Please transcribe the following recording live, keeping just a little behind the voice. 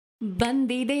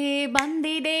ಬಂದಿದೆ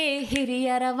ಬಂದಿದೆ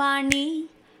ಹಿರಿಯರ ವಾಣಿ,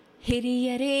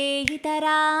 ಹಿರಿಯರೇ ಇತರ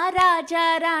ರಾಜ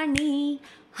ರಾಣಿ,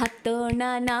 ಹತ್ತೋಣ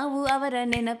ನಾವು ಅವರ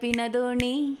ನೆನಪಿನ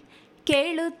ದೋಣಿ,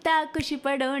 ಕೇಳುತ್ತಾ ಖುಷಿ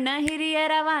ಪಡೋಣ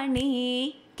ಹಿರಿಯರ ವಾಣಿ,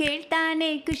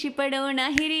 ಕೇಳ್ತಾನೆ ಖುಷಿ ಪಡೋಣ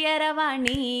ಹಿರಿಯರ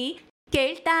ವಾಣಿ,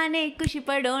 ಕೇಳ್ತಾನೆ ಖುಷಿ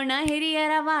ಪಡೋಣ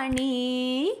ಹಿರಿಯರ ವಾಣಿ.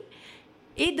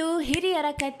 ಇದು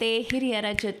ಹಿರಿಯರ ಕತೆ ಹಿರಿಯರ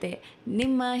ಜೊತೆ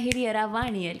ನಿಮ್ಮ ಹಿರಿಯರ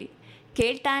ವಾಣಿಯಲ್ಲಿ.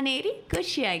 ಕೇಳ್ತಾನೆ ಇರಿ,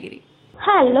 ಖುಷಿಯಾಗಿರಿ.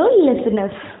 Hello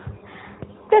listeners,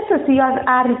 this is your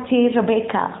RT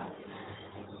Rebecca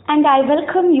and I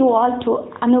welcome you all to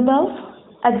Anubhav,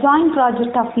 a joint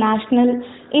project of National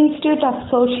Institute of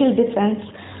Social Defense,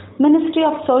 Ministry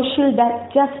of Social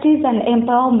Justice and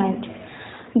Empowerment,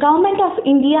 Government of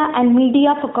India and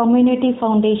Media for Community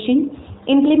Foundation,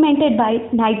 implemented by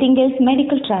Nightingale's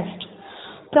Medical Trust.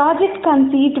 Project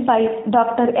conceived by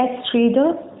Dr. S. Sridhar,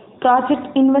 Project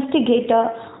Investigator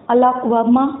Alok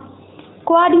Verma,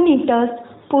 Coordinators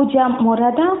Pooja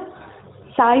Morada,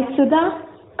 Sai Sudha,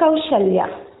 Kaushalya.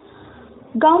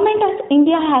 Government of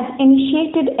India has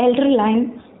initiated Elderline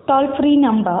toll-free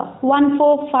number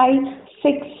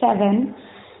 14567.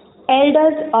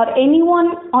 Elders or anyone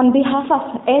on behalf of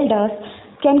elders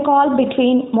can call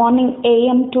between morning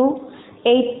AM to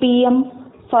 8 PM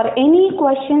for any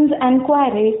questions and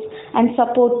queries and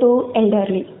support to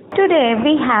elderly. Today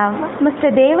we have Mr.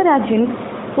 Devarajan,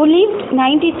 who lived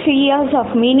 93 years of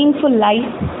meaningful life,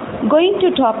 going to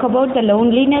talk about the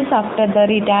loneliness after the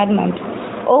retirement.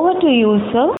 Over to you,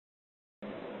 sir.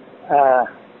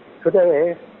 Today,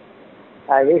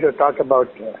 I wish to talk about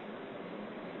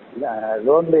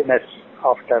loneliness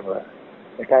after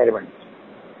retirement.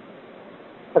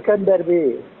 How can there be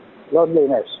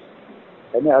loneliness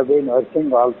when you have been working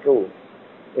all through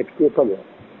with people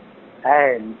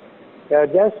and you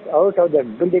are just out of the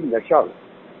building the shop?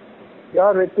 You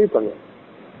are with people.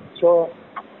 So,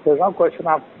 there is no question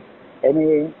of any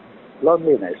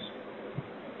loneliness.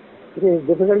 It is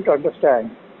difficult to understand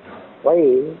why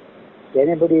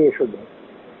anybody should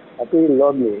feel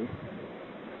lonely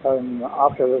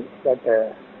after that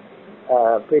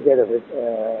period of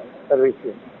service.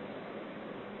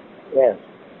 Yes,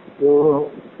 you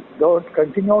don't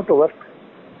continue to work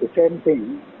the same thing,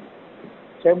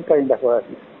 same kind of work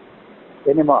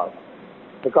anymore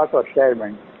because of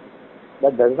retirement.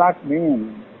 That does not mean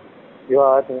you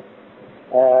are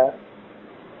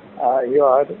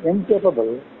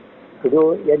incapable to do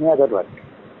any other work.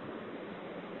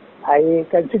 I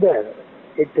consider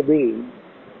it to be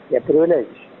a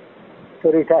privilege to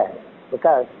retire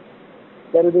because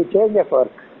there will be change of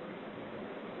work.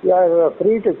 You are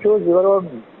free to choose your own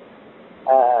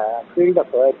field of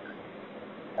work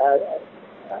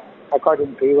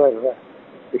according to your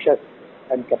wishes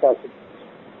and capacity.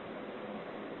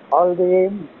 All the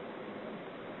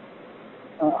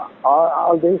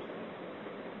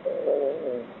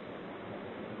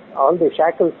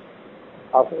shackles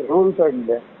of rules and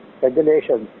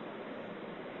regulations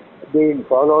being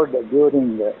followed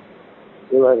during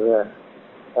your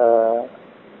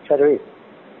service,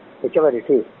 whichever it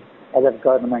is, either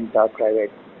government or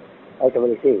private, whatever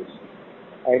it is,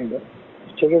 and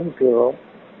sticking to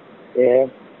a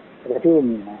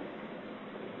routine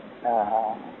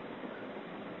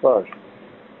course.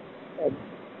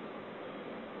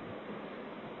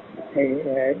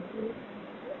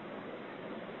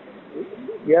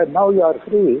 Now you are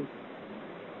free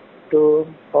to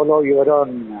follow your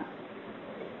own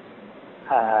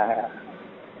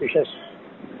wishes,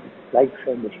 likes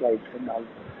and dislikes and all.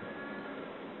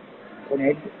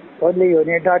 Only you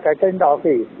need not attend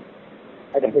office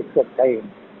at a fixed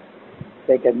time,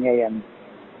 say 10 AM,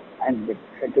 and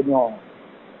continue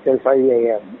till 5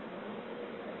 AM.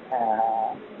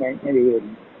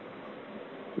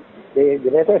 The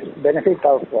greatest benefit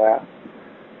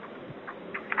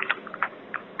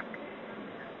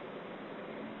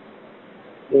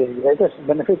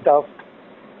of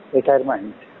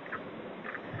retirement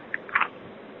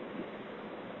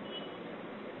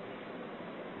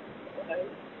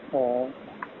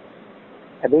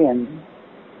again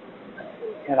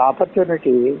an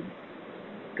opportunity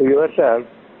to yourself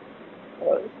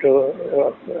to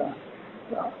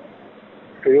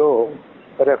you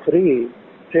for a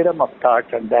freedom of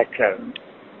thought and action,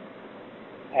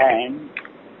 and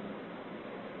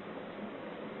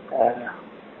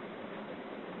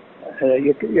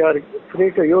you are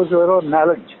free to use your own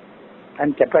knowledge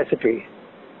and capacity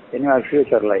in your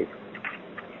future life.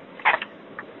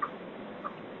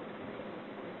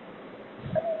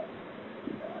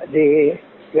 The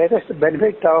greatest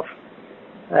benefit of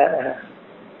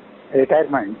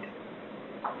retirement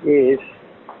is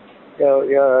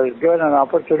you are given an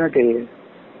opportunity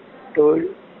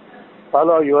to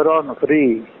follow your own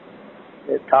free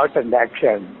thought and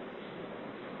action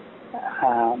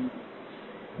um,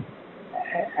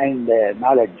 and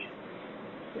knowledge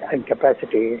and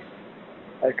capacity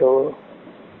to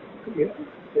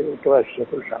towards the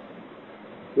Purusha.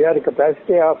 Your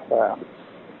capacity of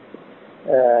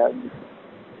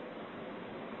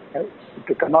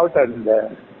to come out and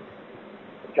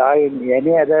join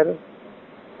any other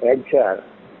venture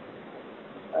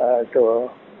to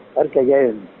work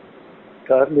again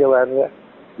to earn your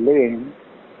living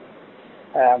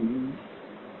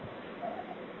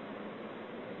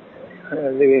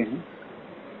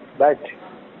but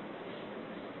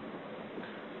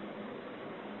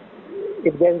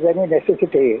if there is any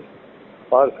necessity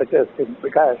for such a thing,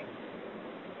 because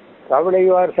probably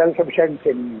you are self-sufficient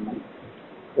in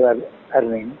your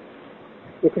earning,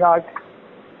 if not,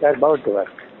 you are bound to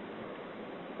work.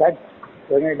 But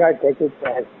you need not take it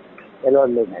as a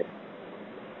loneliness.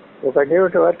 You continue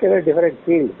to work in a different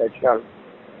field, that's all.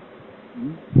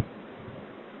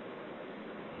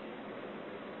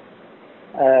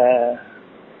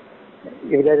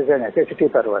 If there is a necessity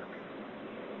for work,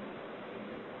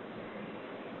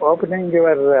 opening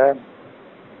your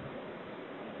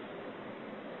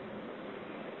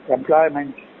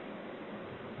employment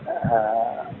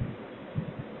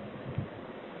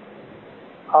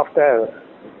after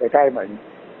retirement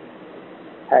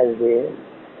has the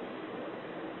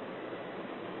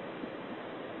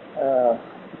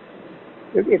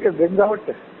it brings out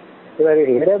your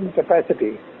hidden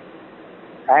capacity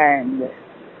and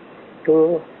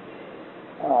to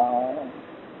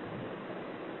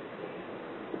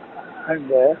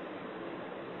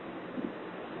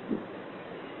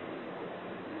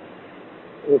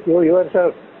if you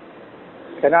yourself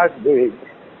cannot do it,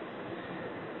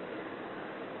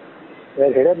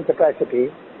 your hidden capacity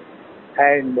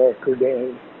and to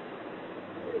deal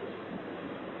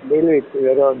with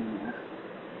your own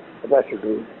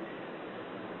capacity.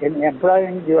 In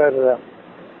employing your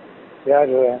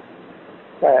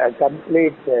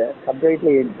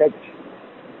completely in touch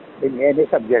in any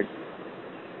subject,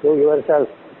 you yourself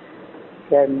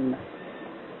can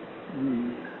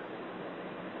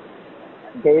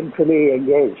gainfully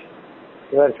engage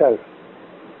yourself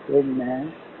in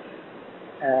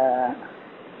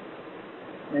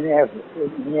many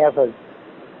of us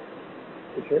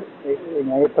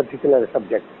in any particular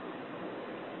subject.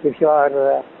 If you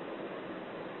are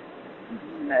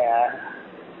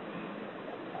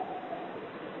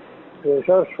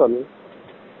resourceful,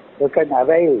 you can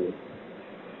avail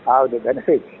of the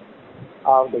benefits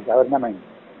of the government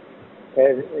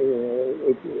in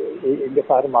the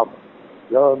form of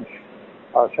loans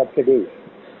or subsidies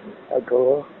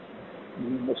to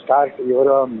start your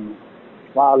own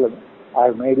small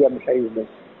or medium-sized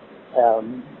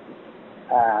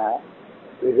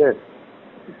business,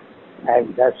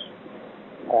 and thus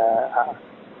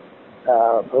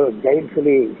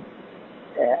gainfully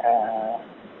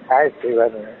add to your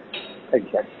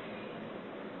pension.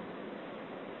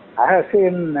 I have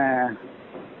seen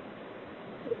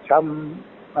some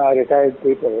retired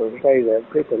people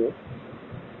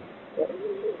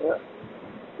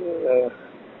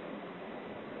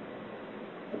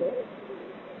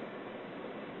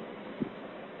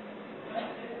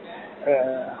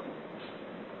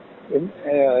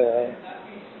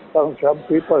some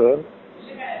people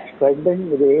spending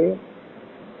the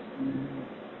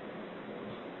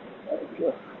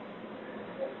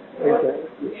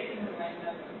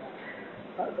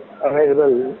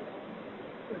available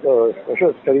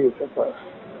special studies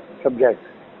subject.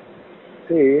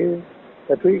 See,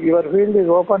 your field is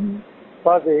open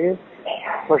for the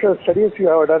special studies you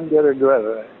have done during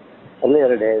your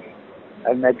earlier days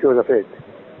and make use of it,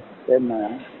 then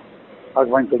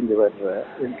augmenting your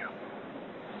income.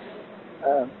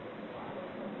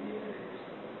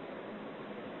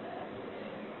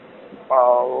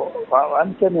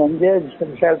 One can engage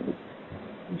himself.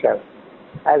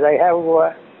 As I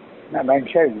have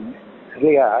mentioned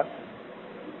earlier,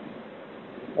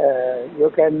 you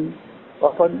can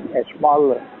open a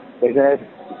small business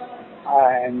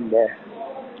and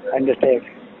undertake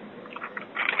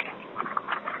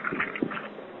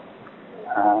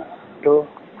to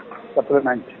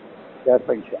supplement their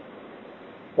pension.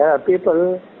 There are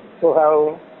people who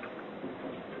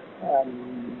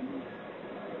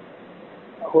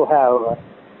have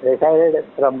retired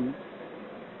from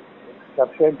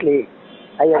substantially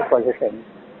higher positions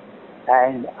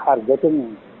and are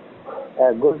getting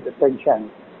a good pension,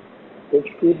 which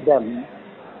keep them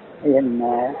in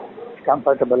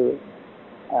comfortable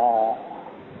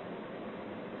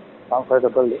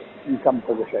income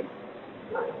position.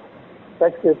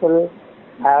 such people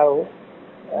have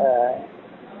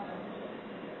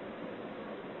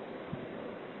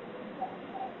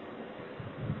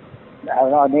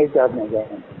no need of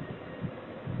enjoyment.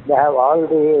 They have all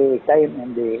the time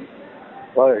in the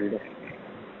world.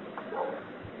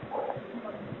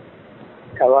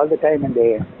 Have all the time in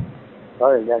the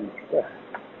world and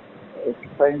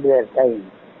spend their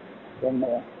time in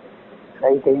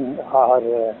writing or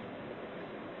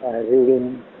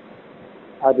reading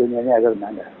or in any other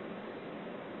manner.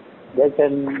 They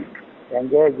can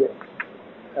engage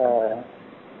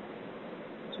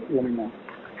in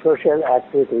social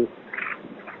activities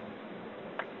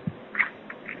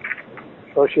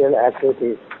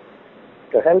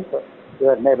to help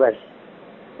your neighbors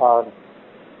or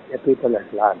the people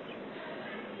at large.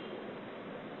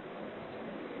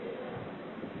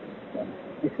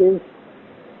 This is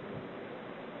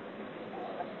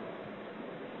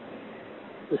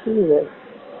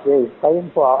a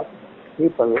time for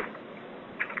people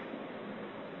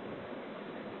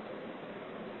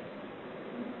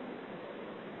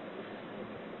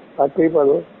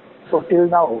who till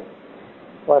now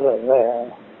were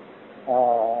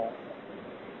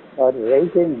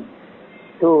waiting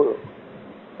to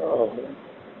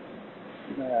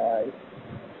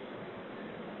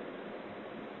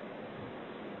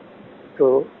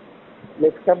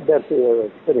lift up their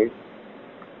spirit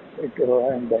and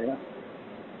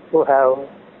who have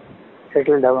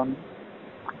settled down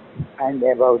and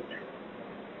about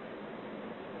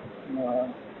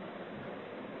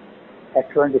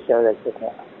X27,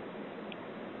 etc.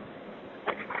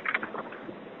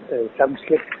 Some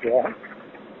slips there.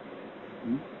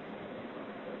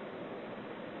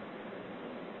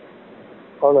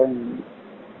 Following,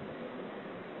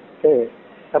 say,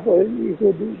 suppose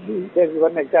there's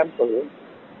one example.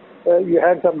 You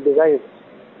had some desires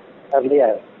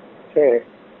earlier, say,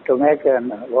 to make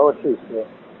an overseas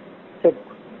trip,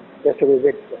 just to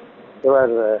visit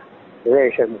your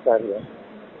relations or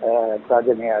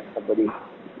progeny or somebody.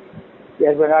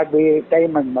 There may not be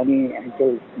time and money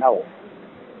until now.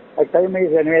 But time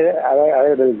is anyway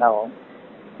available now.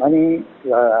 Money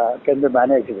can be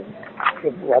managed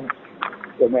if once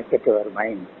you make it to your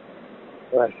mind.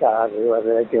 Your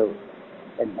relative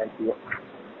can help you.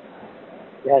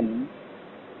 Then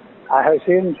I have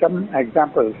seen some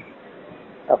examples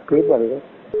of people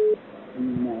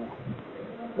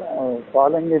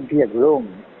falling into a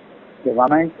gloom the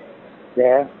moment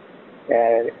they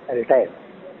retire.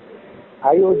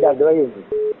 I would advise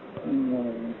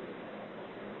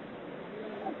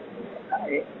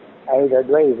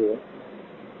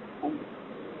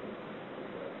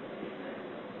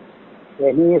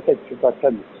any such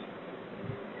persons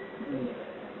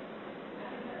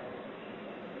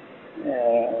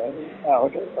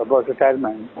about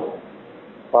retirement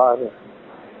for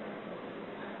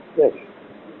yes,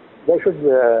 they should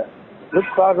look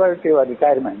forward to your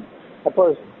retirement.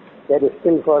 Suppose there is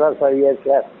still 4 or 5 years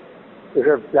left, you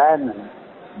should plan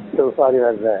for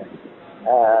your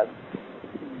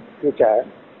future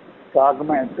to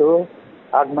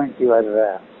augment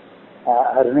your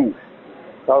earnings.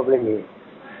 Probably,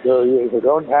 if you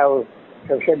don't have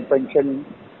sufficient pension,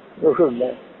 you should,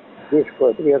 these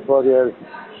 3 or 4 years,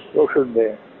 you should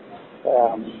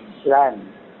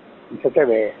plan in such a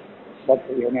way that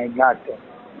you need not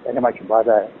very much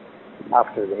bother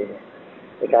after the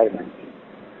retirement.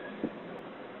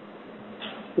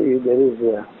 See, there is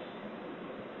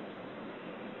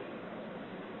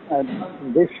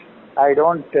this I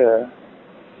don't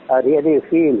really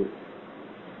feel.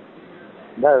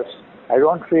 Thus, I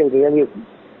don't really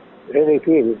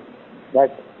feel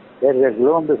that there is a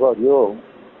gloom before you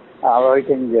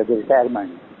avoiding the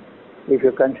retirement. If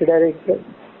you consider it,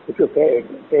 if you face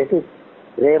it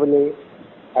bravely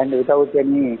and without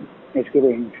any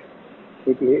misgivings,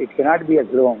 it cannot be a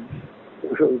gloom.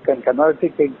 You can convert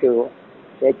it into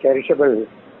a cherishable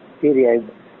period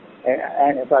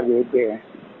and for the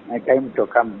time to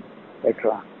come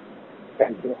later on.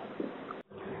 Thank you.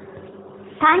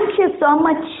 Thank you so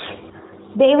much,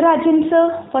 Devarajan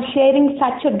sir, for sharing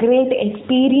such a great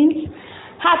experience.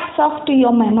 Hats off to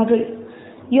your memory.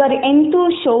 Your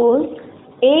enthuse shows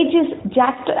age is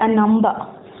just a number.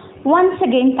 Once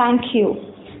again, thank you.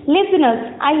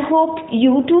 Listeners, I hope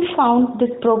you too found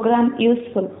this program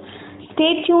useful.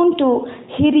 Stay tuned to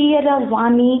Hiriyara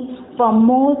Vani for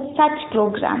more such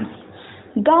programs.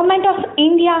 Government of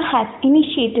India has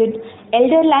initiated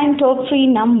Elderline toll-free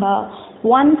number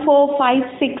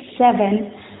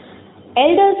 14567.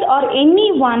 Elders or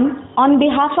anyone on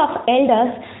behalf of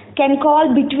elders can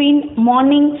call between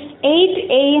morning 8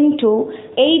 a.m. to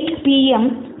 8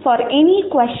 p.m. for any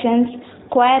questions,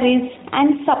 queries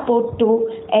and support to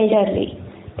elderly.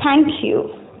 Thank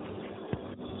you.